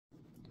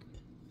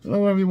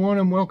Hello everyone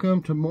and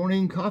welcome to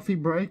morning coffee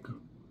break.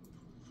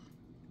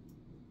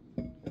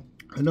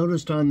 I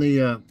noticed on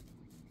the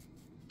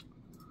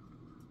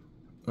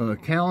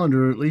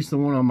calendar, at least the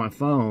one on my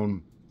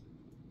phone,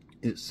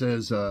 it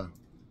says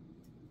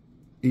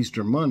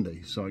Easter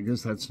Monday. So I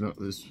guess that's not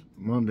this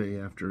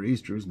Monday after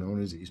Easter is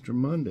known as Easter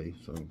Monday.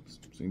 So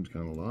it seems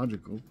kind of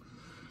logical.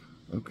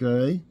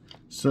 Okay,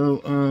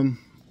 so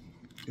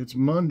it's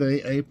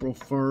Monday, April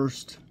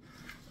 1st.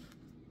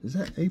 Is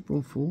that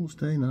April Fool's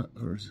Day? Not,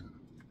 or is it?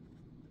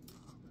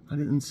 I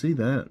didn't see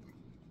that.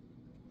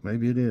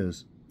 Maybe it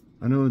is.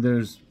 I know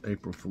there's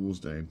April Fool's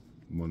Day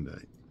one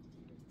day.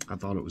 I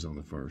thought it was on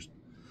the 1st.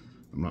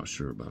 I'm not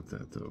sure about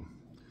that though.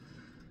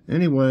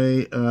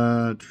 Anyway,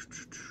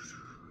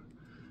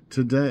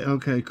 today,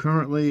 okay,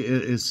 currently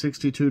it is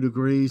 62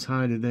 degrees.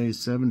 High today is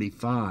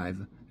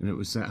 75, and it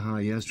was that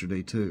high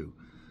yesterday too.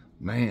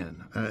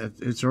 Man,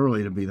 it's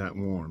early to be that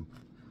warm.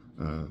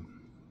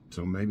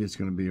 So maybe it's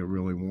going to be a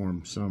really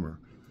warm summer.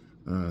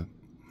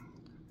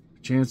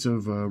 Chance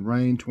of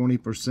rain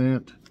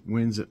 20%,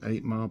 winds at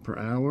 8 miles per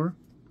hour.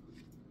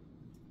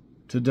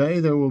 Today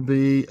there will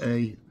be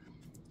a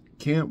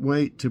can't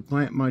wait to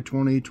plant my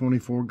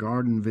 2024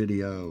 garden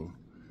video.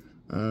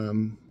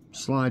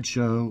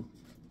 Slideshow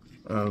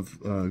of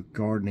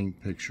gardening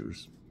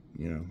pictures.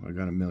 You know, I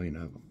got a million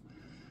of them.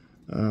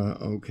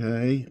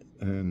 Okay,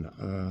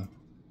 and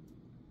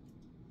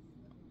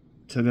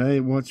today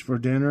what's for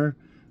dinner?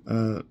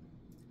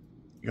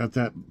 Got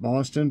that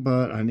Boston,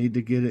 but I need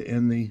to get it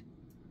in the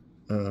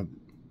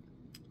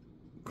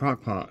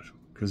crock pot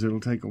because it'll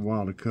take a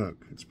while to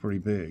cook. It's pretty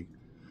big.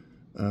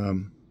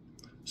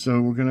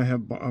 So we're gonna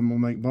have, I'm gonna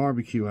make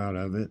barbecue out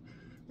of it,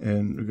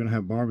 and we're gonna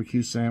have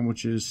barbecue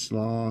sandwiches,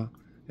 slaw,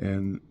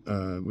 and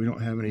we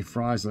don't have any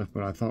fries left,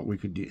 but I thought we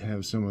could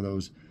have some of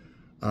those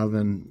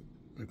oven,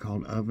 they're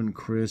called oven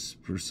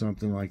crisp or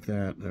something like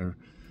that. They're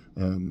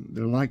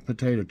like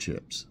potato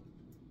chips.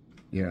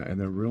 Yeah, and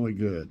they're really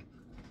good.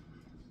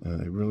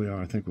 They really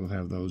are. I think we'll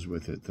have those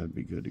with it. That'd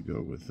be good to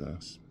go with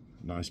us.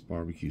 Nice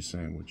barbecue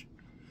sandwich.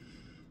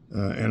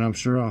 And I'm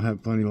sure I'll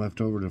have plenty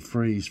left over to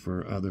freeze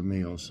for other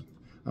meals.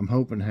 I'm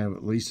hoping to have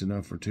at least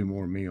enough for 2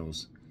 more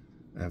meals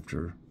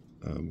after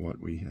what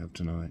we have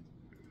tonight.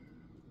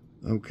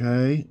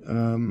 Okay,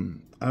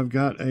 I've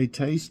got a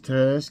taste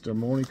test, a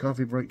morning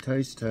coffee break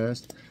taste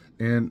test,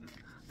 and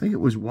I think it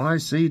was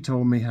YC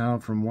told me how,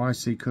 from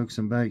YC Cooks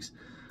and Bakes,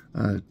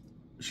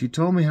 she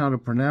told me how to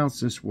pronounce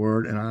this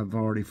word, and I've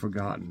already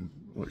forgotten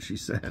what she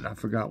said. I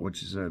forgot what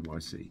she said,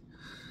 YC.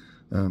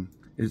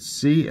 It's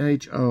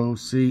C-H-O-C-E-U-R.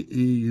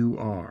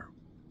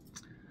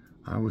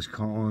 I was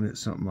calling it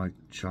something like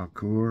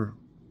Choceur or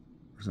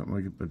something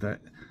like it, but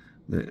that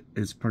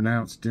it's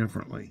pronounced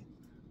differently,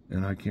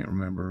 and I can't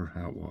remember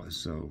how it was.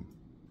 So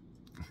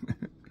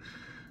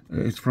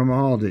it's from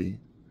Aldi,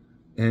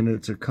 and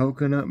it's a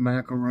coconut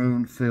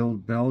macaroon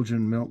filled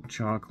Belgian milk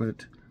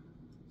chocolate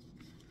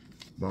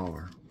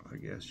bar, I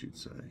guess you'd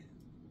say.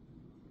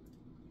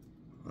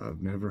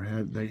 I've never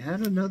had, they had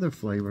another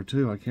flavor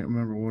too. I can't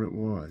remember what it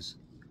was.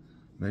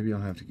 Maybe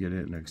I'll have to get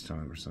it next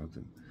time or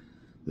something.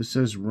 This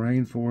says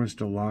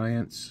Rainforest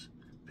Alliance,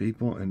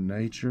 People and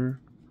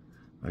Nature.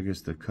 I guess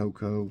the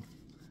cocoa.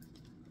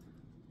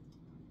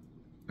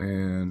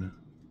 And,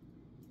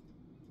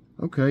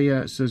 okay,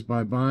 yeah, it says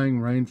by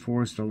buying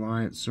Rainforest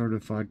Alliance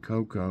certified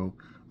cocoa,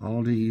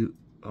 Aldi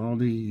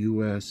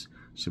US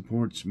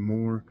supports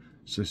more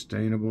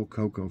sustainable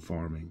cocoa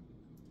farming.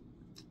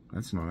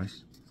 That's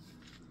nice.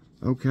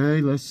 Okay,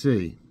 let's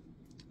see.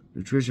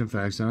 Nutrition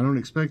facts. I don't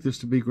expect this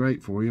to be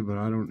great for you, but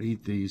I don't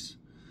eat these.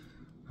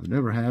 I've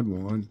never had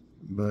one,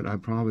 but I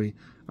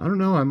don't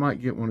know, I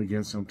might get one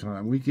again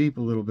sometime. We keep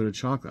a little bit of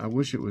chocolate. I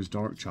wish it was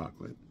dark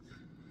chocolate.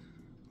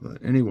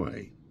 But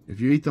anyway,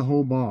 if you eat the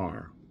whole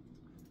bar,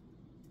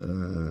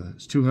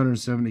 it's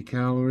 270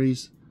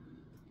 calories,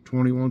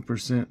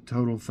 21%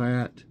 total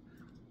fat,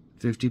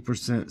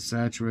 50%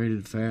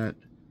 saturated fat,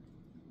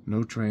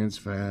 no trans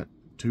fat,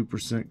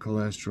 2%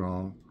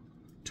 cholesterol,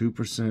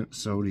 2%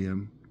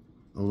 sodium,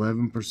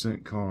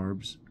 11%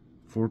 carbs,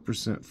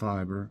 4%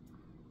 fiber,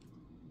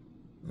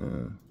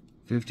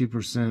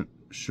 50%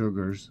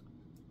 sugars,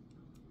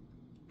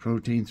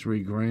 protein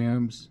 3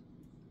 grams,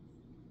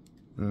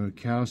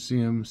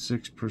 calcium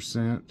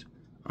 6%,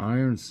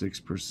 iron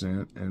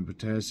 6%, and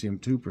potassium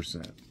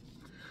 2%.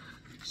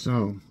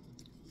 So,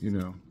 you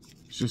know,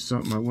 it's just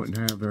something I wouldn't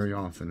have very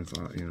often if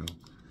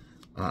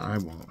I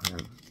won't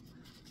have.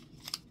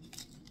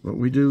 But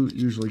we do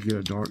usually get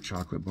a dark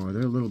chocolate bar.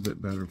 They're a little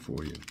bit better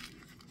for you.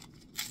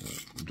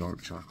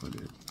 Dark chocolate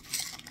is.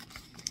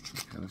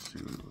 Okay, let's see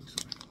what it looks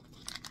like.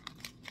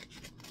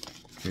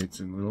 Okay, it's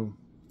in little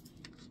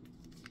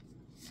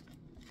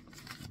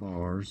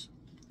bars.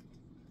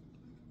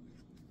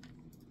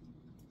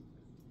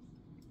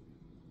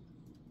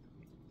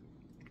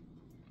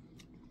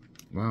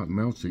 Wow, it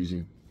melts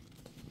easy.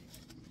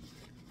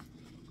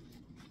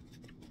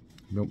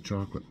 Milk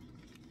chocolate.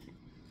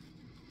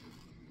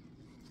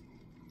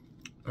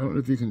 I don't know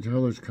if you can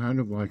tell, it's kind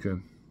of like a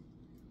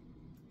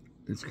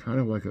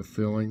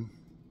filling.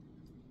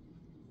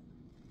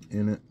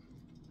 in it.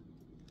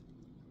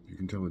 You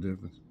can tell the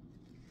difference.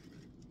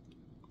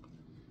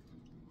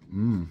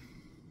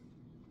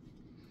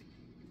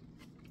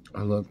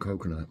 I love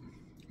coconut,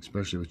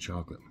 especially with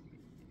chocolate.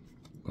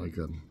 Like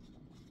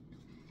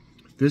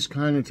this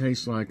kind of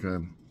tastes like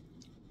a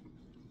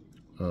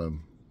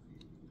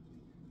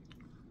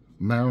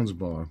Mounds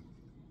bar.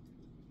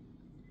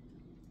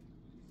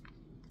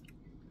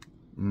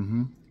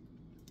 Oh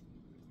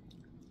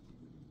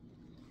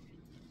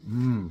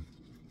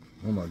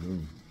my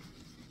goodness.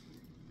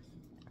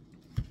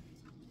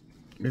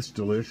 It's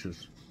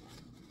delicious.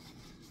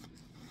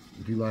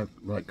 If you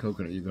like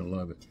coconut, you're gonna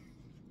love it.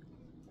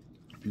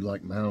 If you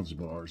like Mounds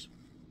bars,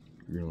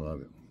 you're gonna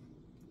love it.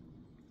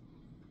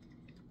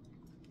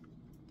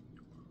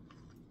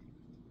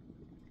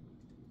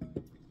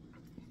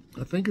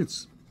 I think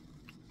it's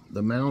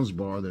the Mounds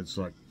bar that's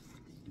like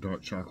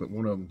dark chocolate.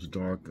 One of them's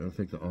dark. I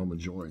think the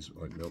Almond Joy is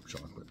like milk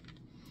chocolate.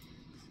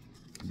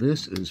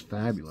 This is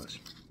fabulous.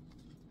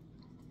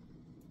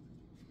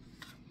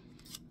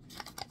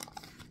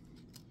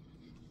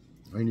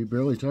 And you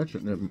barely touch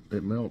it and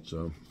it melts,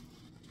 so.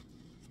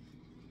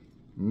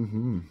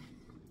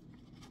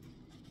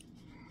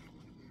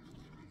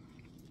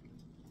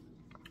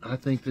 I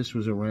think this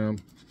was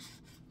around,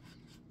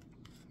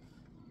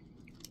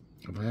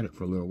 I've had it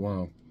for a little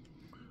while.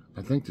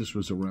 I think this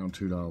was around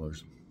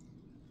 $2.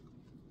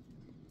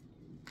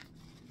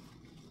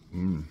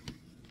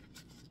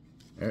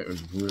 That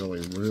is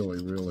really,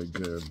 really, really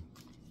good.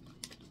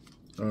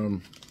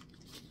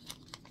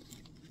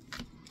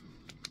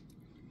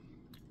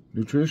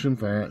 Nutrition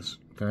facts.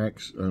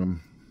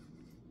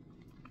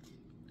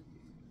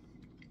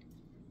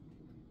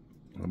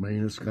 I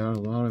mean, it's got a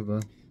lot of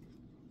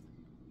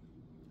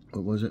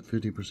what was it?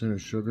 50%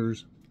 of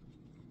sugars,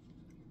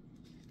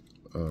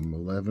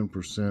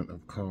 11%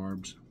 of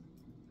carbs,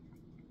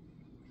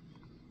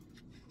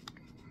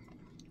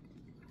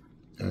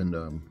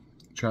 and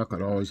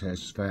chocolate always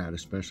has fat,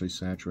 especially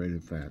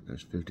saturated fat.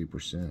 That's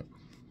 50%.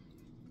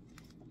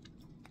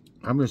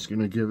 I'm just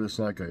gonna give this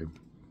like a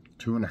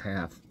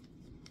 2.5.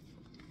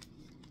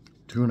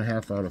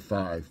 2.5 out of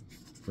 5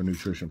 for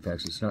nutrition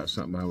facts. It's not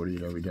something I would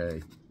eat every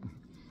day,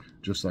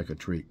 just like a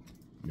treat,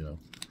 you know.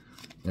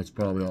 That's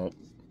probably all.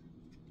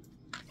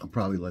 I'll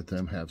probably let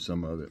them have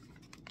some of it,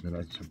 and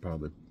that's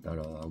probably about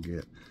all I'll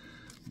get.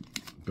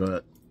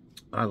 But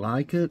I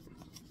like it.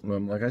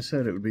 Like I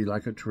said, it would be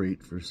like a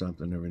treat for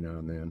something every now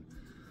and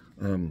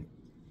then.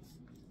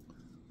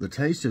 The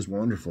taste is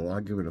wonderful. I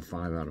give it a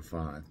 5 out of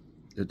 5.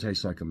 It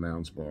tastes like a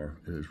Mounds bar.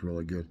 It is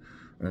really good.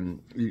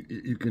 And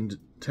you can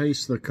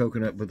taste the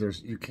coconut, but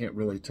you can't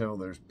really tell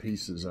there's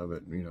pieces of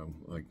it, you know,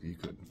 like you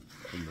could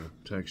from the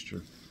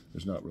texture.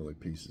 There's not really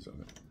pieces of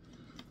it.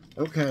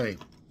 Okay.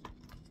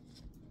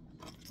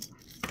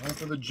 Time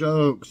for the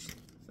jokes.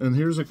 And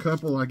here's a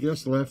couple, I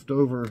guess,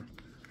 leftover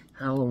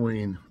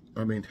Halloween.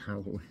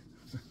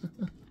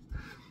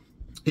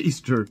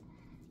 Easter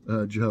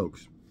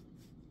jokes.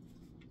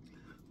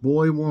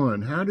 Boy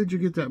 1, how did you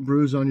get that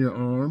bruise on your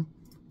arm?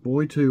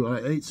 Boy 2,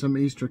 I ate some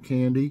Easter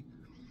candy.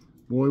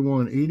 Boy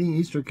 1, eating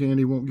Easter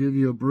candy won't give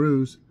you a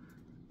bruise.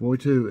 Boy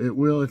 2, it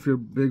will if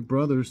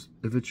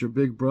it's your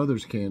big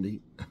brother's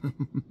candy.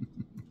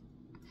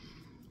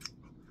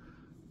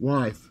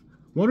 Wife,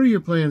 what are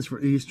your plans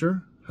for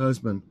Easter?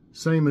 Husband,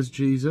 same as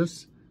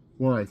Jesus.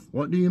 Wife,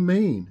 what do you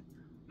mean?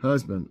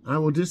 Husband, I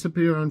will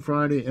disappear on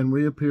Friday and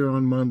reappear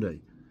on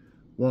Monday.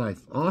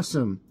 Wife,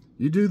 awesome.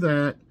 You do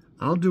that.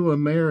 I'll do a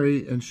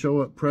Mary and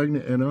show up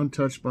pregnant and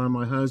untouched by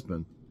my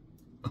husband.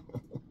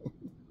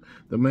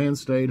 The man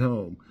stayed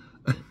home.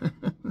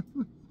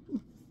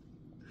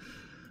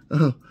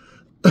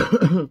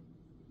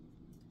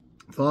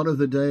 Thought of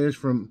the day is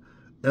from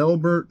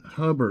Elbert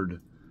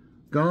Hubbard.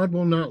 God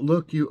will not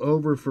look you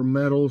over for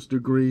medals,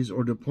 degrees,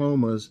 or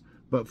diplomas,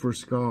 but for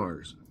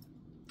scars.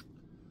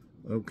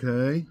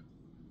 Okay.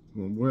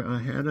 Well,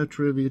 I had a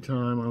trivia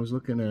time. I was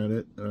looking at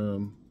it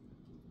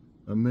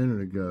a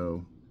minute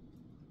ago.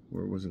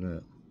 Where was it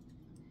at?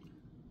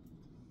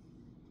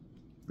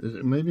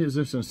 Maybe this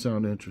doesn't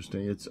sound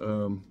interesting. It's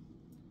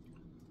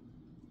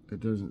it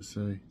doesn't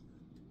say.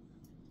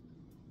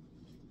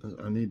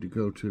 I need to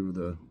go to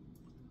the.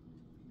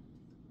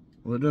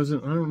 Well, it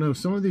doesn't. I don't know.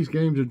 Some of these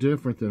games are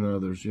different than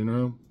others, you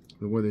know,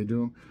 the way they do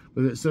them.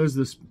 But it says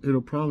this.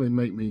 It'll probably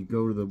make me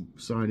go to the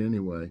site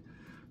anyway.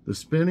 The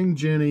spinning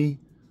jenny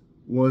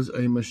was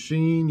a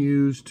machine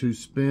used to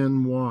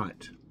spin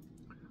what?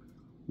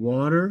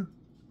 Water,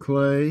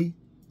 clay,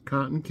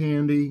 cotton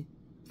candy,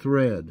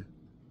 thread.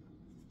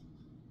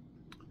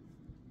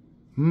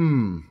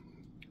 I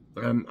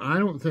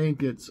don't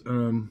think it's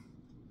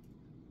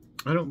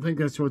I don't think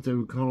that's what they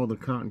would call the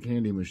cotton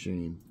candy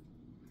machine.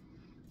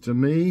 To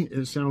me,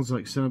 it sounds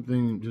like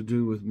something to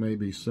do with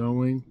maybe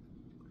sewing.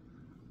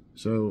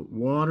 So,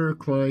 water,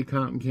 clay,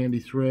 cotton candy,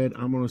 thread.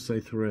 I'm going to say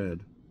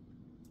thread.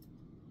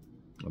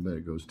 I bet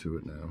it goes to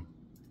it now.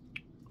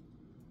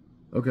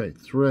 Okay,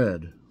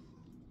 thread.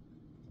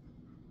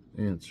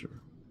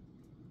 Answer.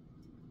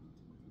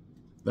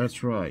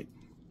 That's right.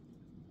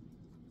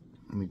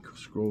 Let me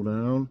scroll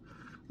down.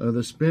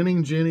 The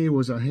spinning jenny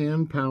was a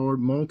hand-powered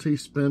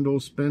multi-spindle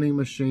spinning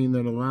machine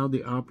that allowed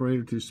the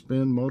operator to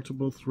spin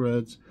multiple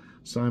threads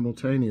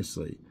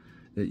simultaneously.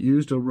 It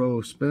used a row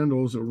of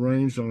spindles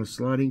arranged on a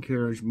sliding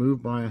carriage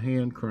moved by a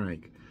hand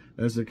crank.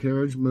 As the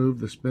carriage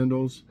moved, the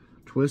spindles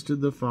twisted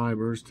the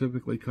fibers,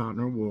 typically cotton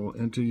or wool,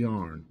 into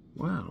yarn.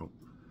 Wow.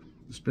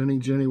 The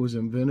spinning jenny was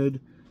invented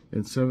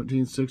in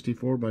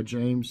 1764 by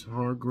James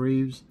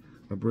Hargreaves,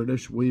 a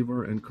British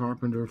weaver and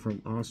carpenter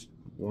from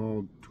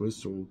Ostwald,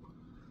 Twistle,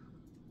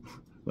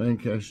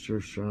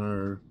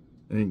 Lancashire,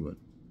 England.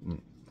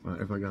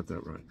 If I got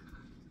that right.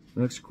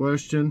 Next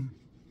question.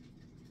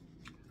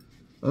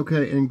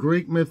 Okay, in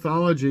Greek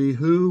mythology,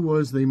 who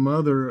was the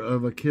mother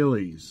of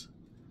Achilles?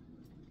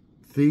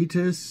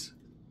 Thetis,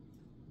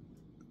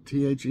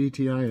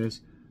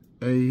 Thetis,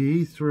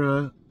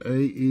 Aethra,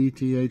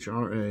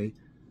 Aethra,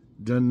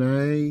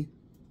 Danae,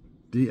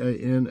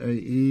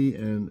 Danae,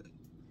 and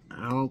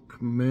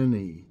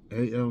Alcmene,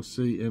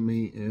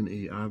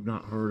 Alcmene. I've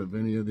not heard of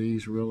any of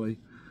these really.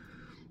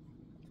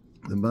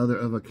 The mother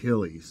of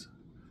Achilles.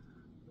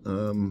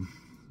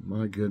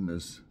 My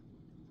goodness.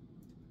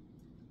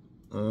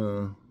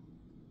 I'll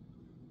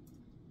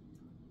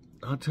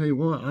tell you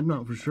what, I'm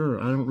not for sure.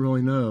 I don't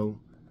really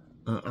know.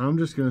 I'm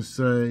just going to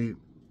say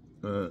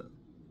the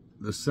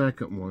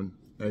second one,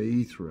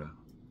 Aethra.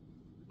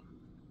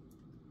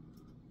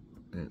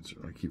 Answer.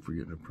 I keep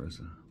forgetting to press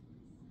it.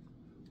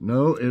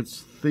 No, it's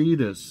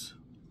Thetis.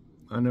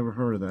 I never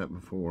heard of that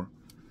before.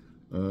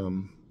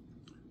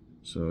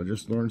 So I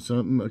just learned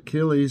something.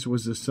 Achilles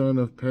was the son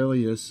of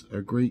Peleus,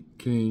 a Greek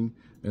king,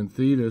 and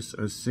Thetis,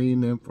 a sea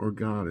nymph or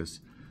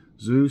goddess.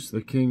 Zeus,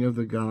 the king of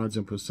the gods,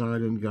 and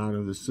Poseidon, god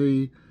of the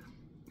sea,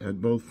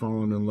 had both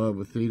fallen in love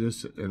with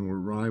Thetis and were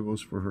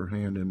rivals for her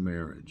hand in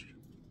marriage.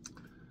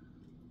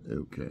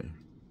 Okay.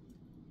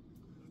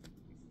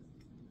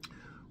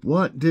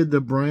 What did the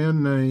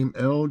brand name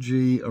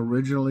LG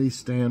originally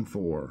stand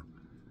for?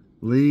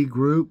 Lee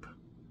Group,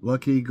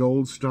 Lucky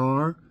Gold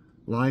Star,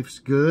 Life's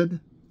Good,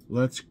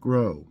 Let's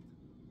Grow.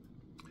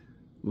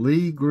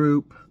 Lee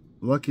Group,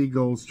 Lucky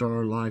Gold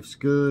Star, Life's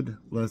Good,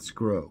 Let's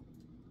Grow.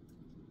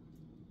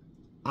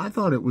 I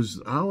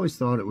always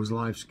thought it was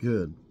Life's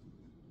Good.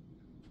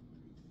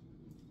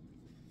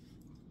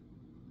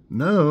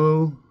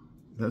 No,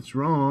 that's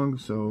wrong.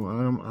 So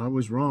I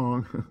was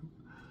wrong.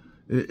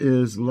 It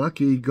is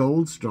Lucky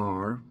Gold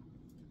Star.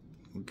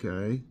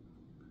 Okay.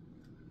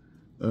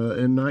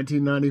 In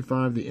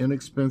 1995, the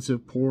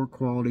inexpensive, poor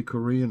quality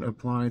Korean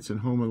appliance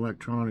and home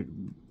electronics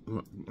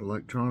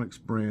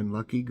brand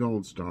Lucky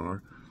Gold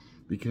Star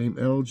became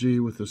LG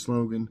with the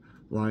slogan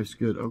 "Life's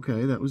Good."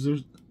 Okay, that was their.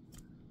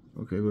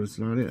 Okay, but it's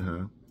not it,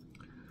 huh?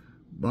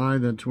 By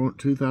the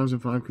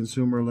 2005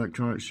 Consumer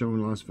Electronics Show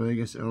in Las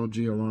Vegas,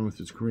 LG, along with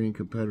its Korean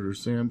competitor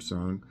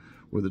Samsung,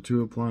 were the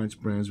two appliance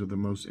brands with the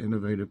most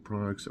innovative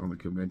products on the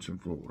convention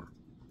floor.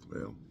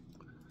 Well,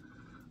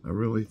 I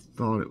really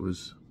thought it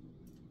was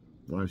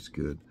Life's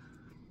Good.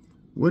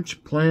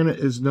 Which planet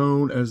is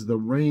known as the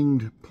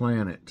ringed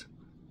planet?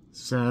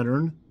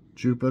 Saturn,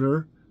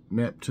 Jupiter,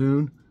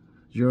 Neptune,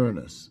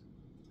 Uranus.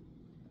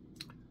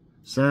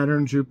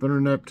 Saturn, Jupiter,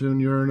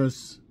 Neptune,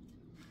 Uranus.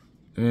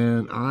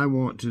 And I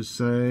want to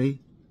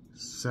say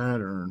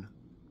Saturn.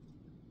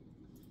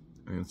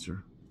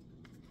 Answer.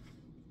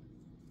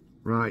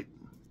 Right.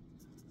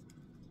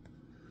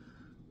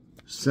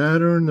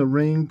 Saturn, the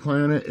ring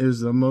planet, is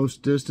the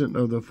most distant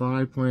of the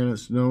 5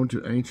 planets known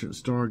to ancient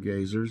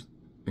stargazers.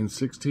 In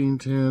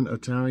 1610,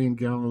 Italian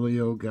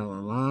Galileo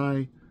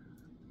Galilei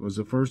was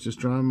the first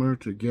astronomer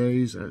to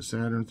gaze at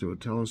Saturn through a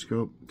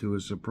telescope. To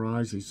his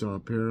surprise, he saw a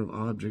pair of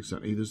objects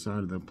on either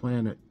side of the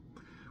planet,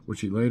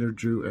 which he later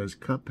drew as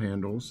cup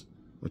handles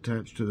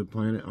attached to the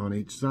planet on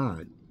each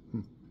side.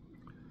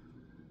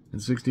 In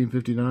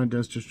 1659,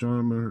 Dutch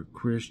astronomer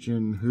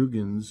Christian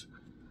Huygens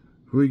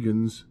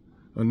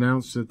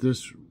announced that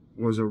this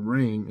was a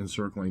ring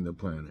encircling the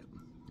planet.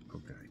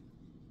 Okay.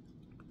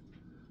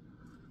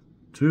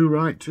 2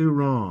 right, 2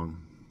 wrong.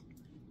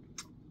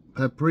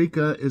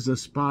 Paprika is a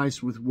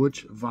spice with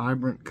which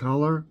vibrant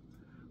color?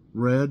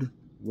 Red,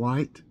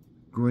 white,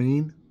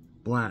 green,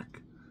 black.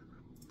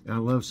 I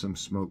love some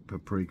smoked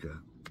paprika.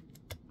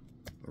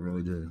 I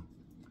really do.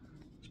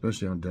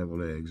 Especially on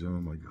deviled eggs. Oh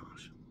my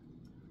gosh.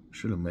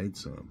 Should have made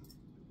some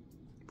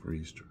for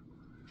Easter.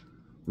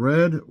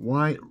 Red,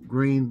 white,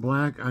 green,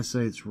 black. I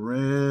say it's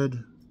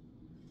red.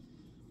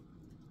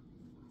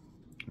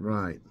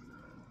 Right.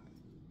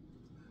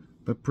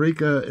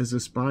 Paprika is a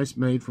spice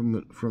made from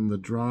the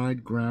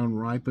dried, ground,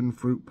 ripened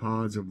fruit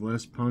pods of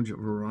less pungent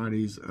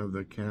varieties of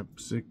the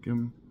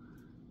Capsicum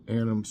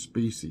annum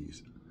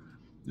species.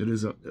 It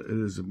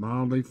is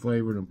mildly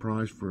flavored and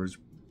prized for its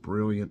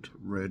brilliant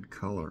red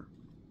color.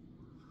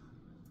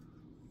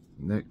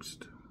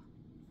 Next.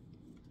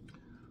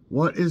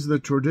 What is the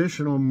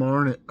traditional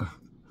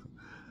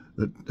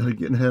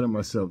getting ahead of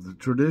myself. The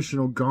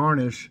traditional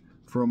garnish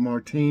for a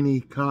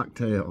martini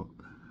cocktail?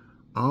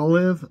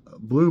 Olive,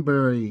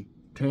 blueberry,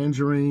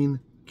 tangerine,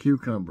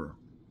 cucumber.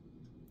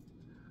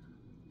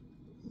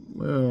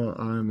 Well,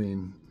 I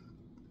mean,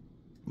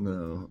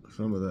 No,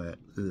 some of that.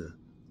 Ugh.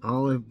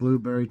 Olive,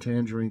 blueberry,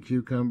 tangerine,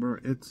 cucumber.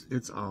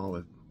 It's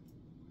olive.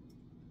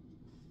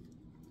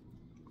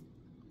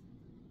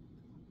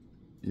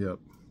 Yep.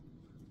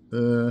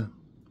 The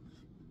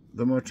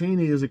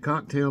martini is a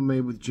cocktail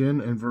made with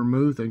gin and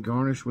vermouth and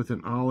garnished with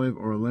an olive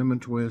or a lemon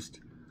twist.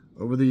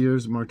 Over the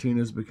years, martini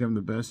has become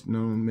the best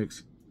known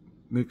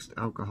mixed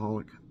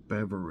alcoholic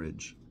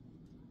beverage.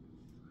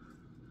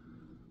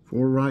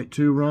 4 right,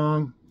 2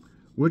 wrong.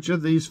 Which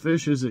of these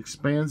fishes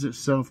expands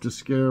itself to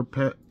scare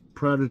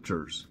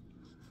predators?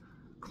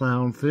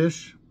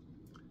 Clownfish,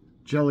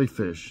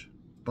 jellyfish,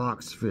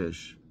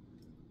 boxfish,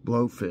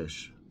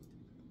 blowfish.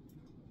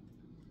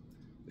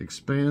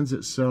 Expands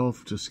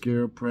itself to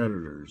scare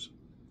predators.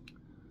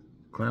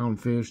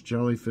 Clownfish,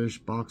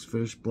 jellyfish,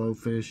 boxfish,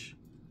 blowfish.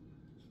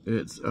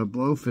 It's a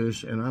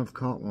blowfish, and I've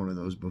caught one of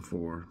those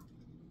before.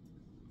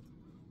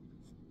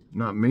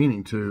 Not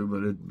meaning to,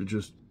 but it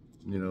just,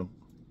 you know,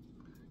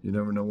 you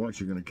never know what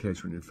you're going to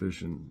catch when you're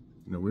fishing.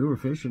 You know, we were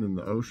fishing in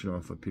the ocean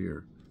off a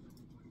pier.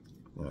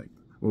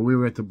 Well, we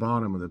were at the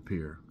bottom of the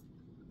pier,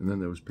 and then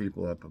there was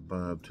people up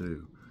above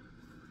too.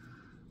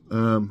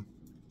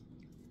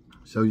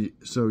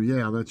 So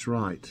yeah, that's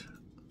right.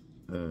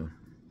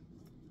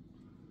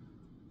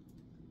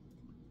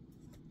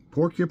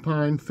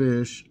 Porcupine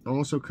fish,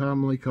 also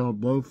commonly called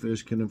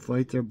blowfish, can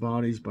inflate their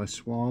bodies by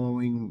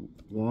swallowing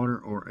water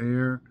or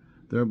air,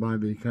 thereby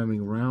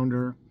becoming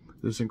rounder.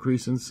 This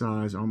increase in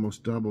size,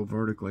 almost double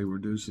vertically,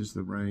 reduces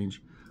the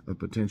range of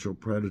potential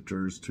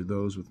predators to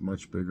those with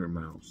much bigger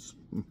mouths.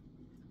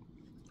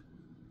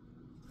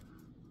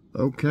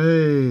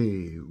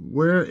 Okay,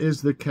 where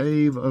is the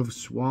Cave of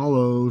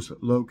Swallows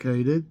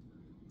located?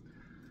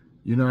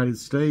 United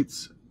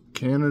States,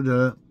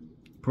 Canada,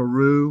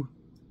 Peru,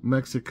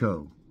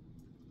 Mexico.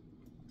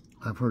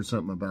 I've heard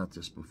something about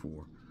this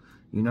before.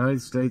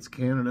 United States,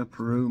 Canada,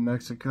 Peru,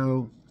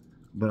 Mexico,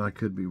 but I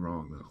could be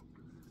wrong though.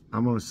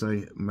 I'm going to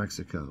say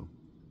Mexico.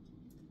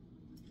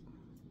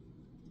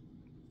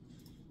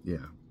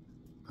 Yeah,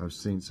 I've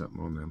seen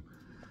something on them.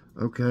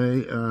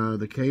 Okay,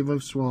 the Cave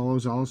of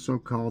Swallows, also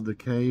called the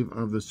Cave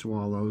of the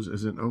Swallows,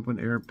 is an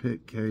open-air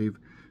pit cave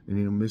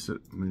in the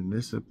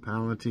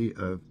municipality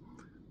of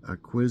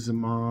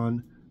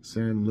Aquismon,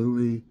 San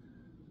Luis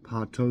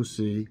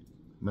Potosi,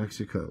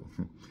 Mexico.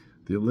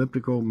 The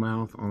elliptical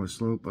mouth on a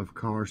slope of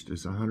karst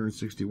is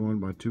 161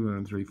 by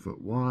 203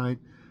 foot wide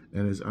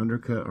and is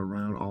undercut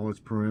around all its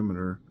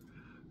perimeter.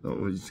 Oh,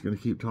 we're just going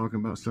to keep talking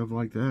about stuff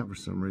like that for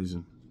some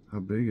reason. How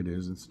big it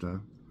is and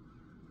stuff.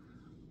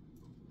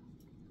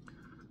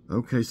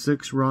 Okay,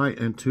 6 right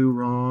and 2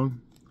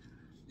 wrong.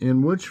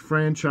 In which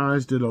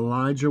franchise did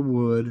Elijah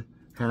Wood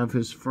have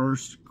his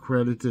first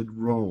credited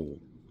role?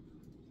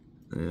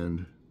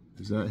 And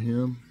is that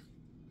him?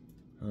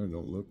 I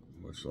don't look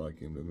much like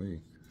him to me.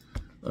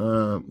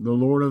 The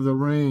Lord of the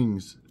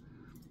Rings,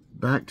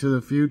 Back to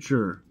the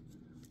Future,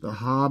 The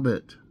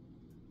Hobbit,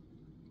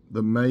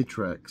 The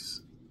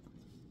Matrix.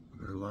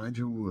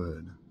 Elijah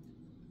Wood.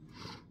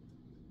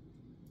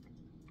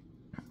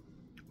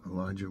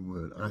 Elijah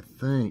Wood. I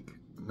think,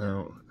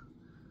 now,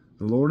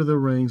 The Lord of the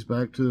Rings,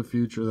 Back to the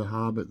Future, The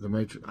Hobbit, The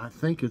Matrix. I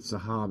think it's The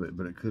Hobbit,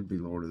 but it could be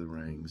Lord of the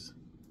Rings.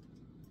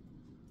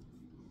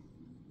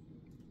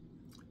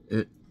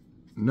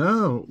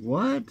 No,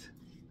 what?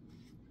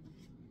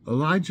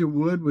 Elijah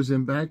Wood was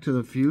in Back to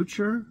the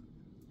Future?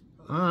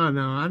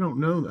 No, I don't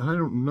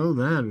know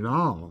that at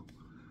all.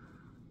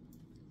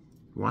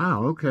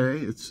 Wow, okay,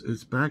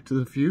 it's Back to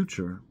the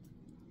Future.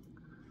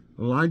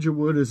 Elijah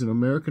Wood is an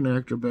American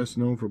actor best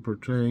known for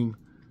portraying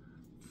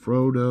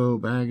Frodo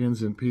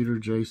Baggins in Peter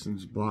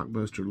Jason's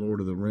blockbuster Lord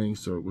of the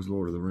Rings, so it was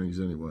Lord of the Rings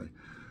anyway.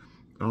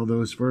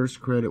 Although his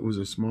first credit was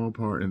a small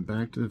part in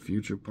Back to the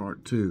Future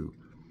Part 2.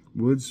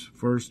 Wood's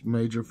first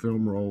major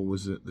film role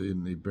was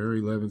in the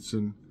Barry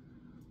Levinson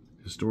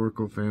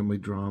historical family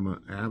drama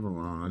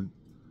Avalon.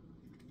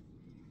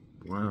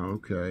 Wow,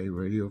 okay.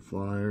 Radio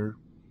Flyer.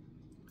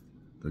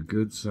 The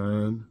Good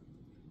Son.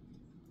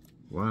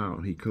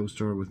 Wow, he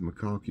co-starred with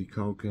Macaulay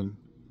Culkin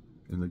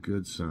in The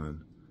Good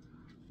Son.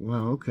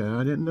 Wow, okay,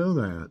 I didn't know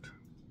that.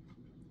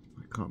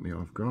 That caught me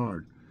off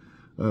guard.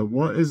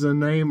 What is the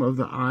name of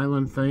the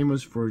island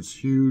famous for its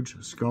huge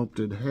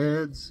sculpted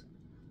heads?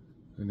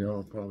 And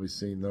y'all have probably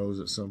seen those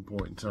at some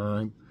point in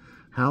time.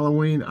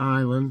 Halloween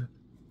Island,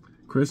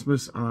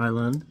 Christmas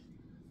Island,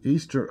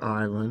 Easter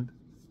Island,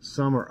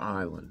 Summer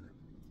Island.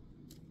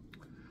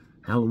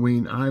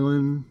 Halloween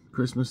Island,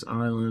 Christmas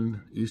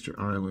Island, Easter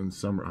Island,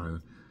 Summer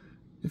Island.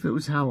 If it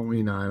was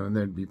Halloween Island,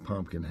 there'd be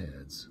pumpkin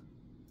heads.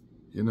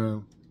 You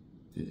know?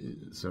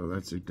 So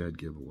that's a dead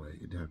giveaway.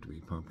 It'd have to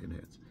be pumpkin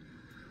heads.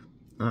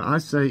 I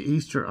say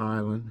Easter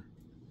Island.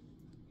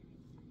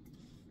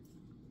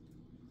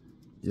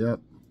 Yep.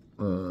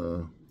 8.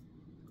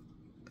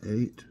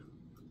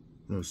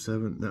 No,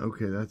 7. No,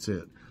 okay, that's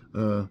it.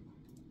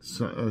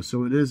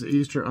 So it is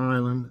Easter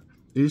Island.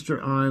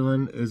 Easter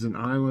Island is an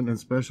island and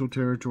special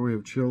territory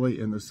of Chile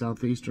in the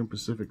southeastern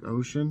Pacific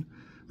Ocean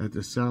at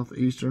the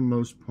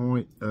southeasternmost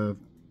point of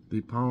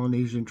the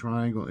Polynesian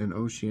Triangle in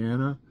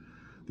Oceania.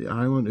 The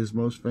island is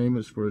most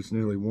famous for its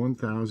nearly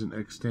 1,000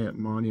 extant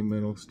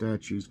monumental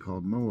statues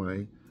called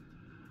moai,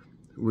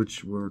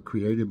 which were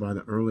created by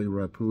the early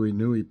Rapui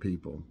Nui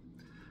people.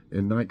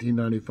 In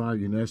 1995,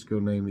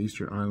 UNESCO named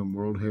Easter Island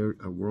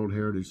a World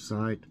Heritage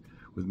Site,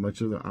 with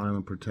much of the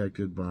island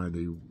protected by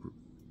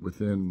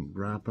within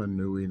Rapa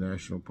Nui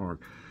National Park.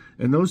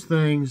 And those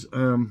things,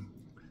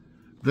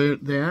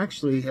 they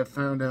actually have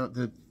found out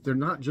that they're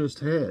not just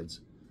heads.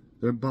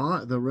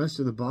 The rest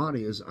of the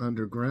body is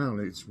underground.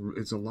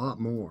 It's a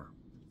lot more.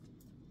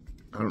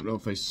 I don't know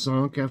if they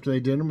sunk after they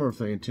did them or if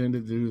they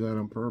intended to do that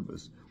on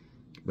purpose.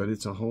 But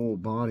it's a whole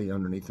body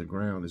underneath the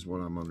ground is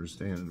what I'm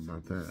understanding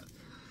about that.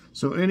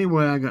 So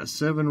anyway, I got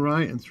 7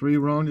 right and 3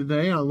 wrong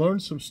today. I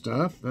learned some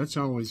stuff. That's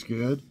always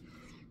good.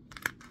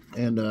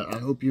 And I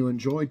hope you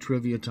enjoyed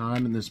trivia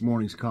time in this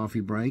morning's coffee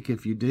break.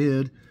 If you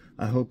did,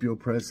 I hope you'll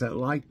press that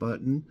like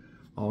button.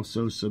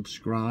 Also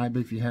subscribe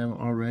if you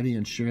haven't already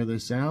and share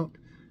this out.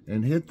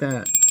 And hit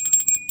that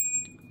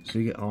so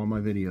you get all my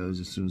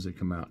videos as soon as they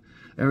come out.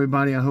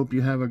 Everybody, I hope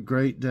you have a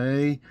great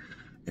day.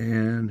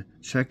 And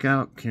check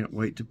out, can't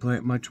wait to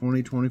plant my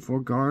 2024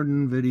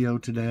 garden video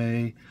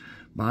today.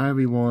 Bye,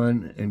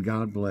 everyone, and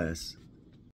God bless.